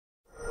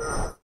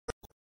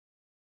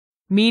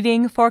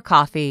Meeting for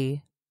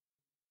coffee.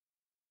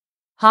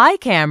 Hi,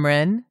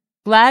 Cameron.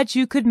 Glad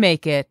you could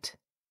make it.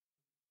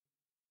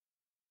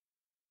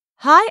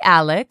 Hi,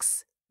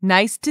 Alex.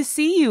 Nice to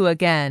see you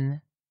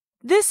again.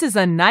 This is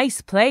a nice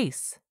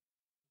place.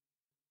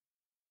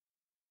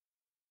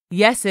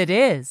 Yes, it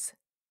is.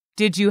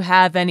 Did you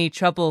have any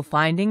trouble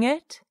finding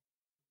it?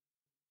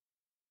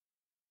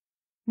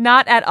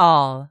 Not at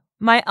all.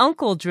 My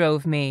uncle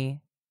drove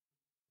me.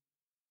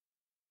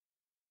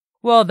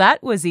 Well,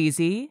 that was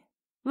easy.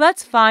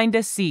 Let's find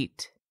a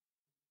seat.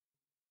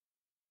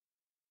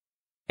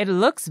 It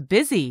looks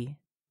busy.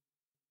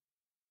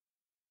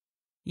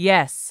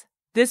 Yes,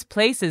 this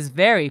place is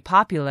very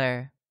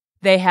popular.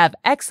 They have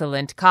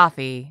excellent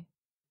coffee.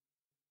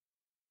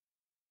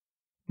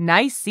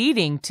 Nice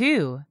seating,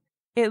 too.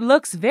 It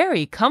looks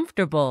very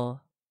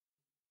comfortable.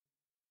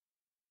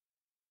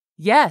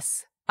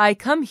 Yes, I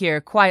come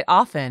here quite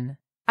often.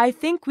 I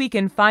think we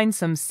can find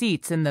some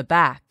seats in the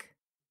back.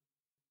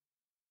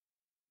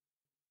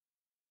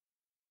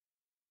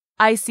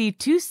 I see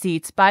 2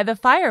 seats by the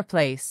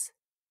fireplace.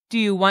 Do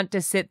you want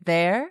to sit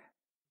there?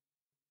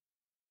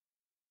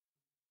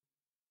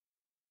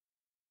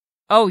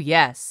 Oh,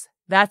 yes,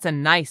 that's a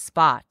nice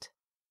spot.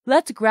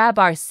 Let's grab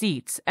our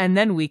seats and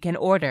then we can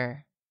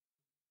order.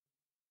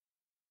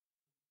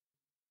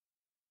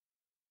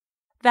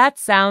 That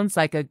sounds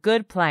like a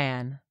good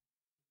plan.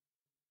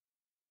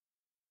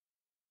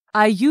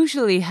 I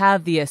usually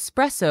have the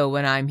espresso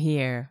when I'm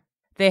here.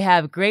 They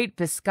have great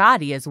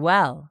biscotti as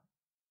well.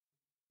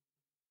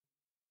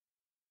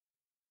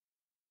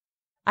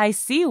 I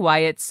see why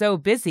it's so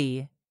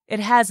busy.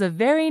 It has a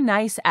very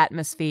nice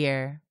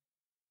atmosphere.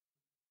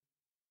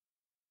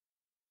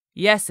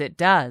 Yes, it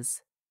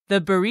does.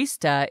 The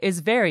barista is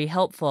very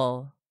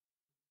helpful.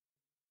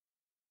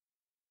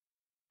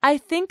 I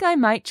think I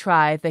might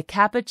try the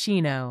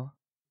cappuccino.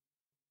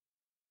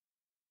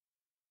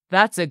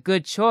 That's a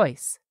good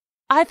choice.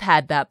 I've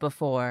had that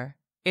before.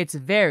 It's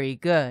very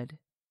good.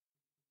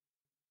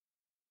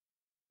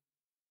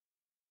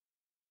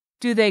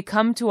 Do they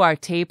come to our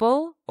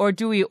table or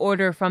do we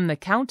order from the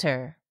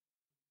counter?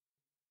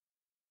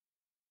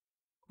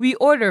 We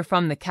order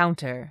from the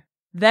counter.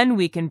 Then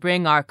we can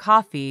bring our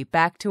coffee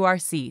back to our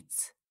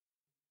seats.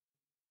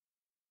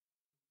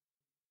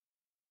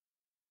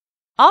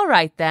 All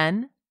right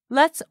then,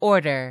 let's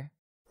order.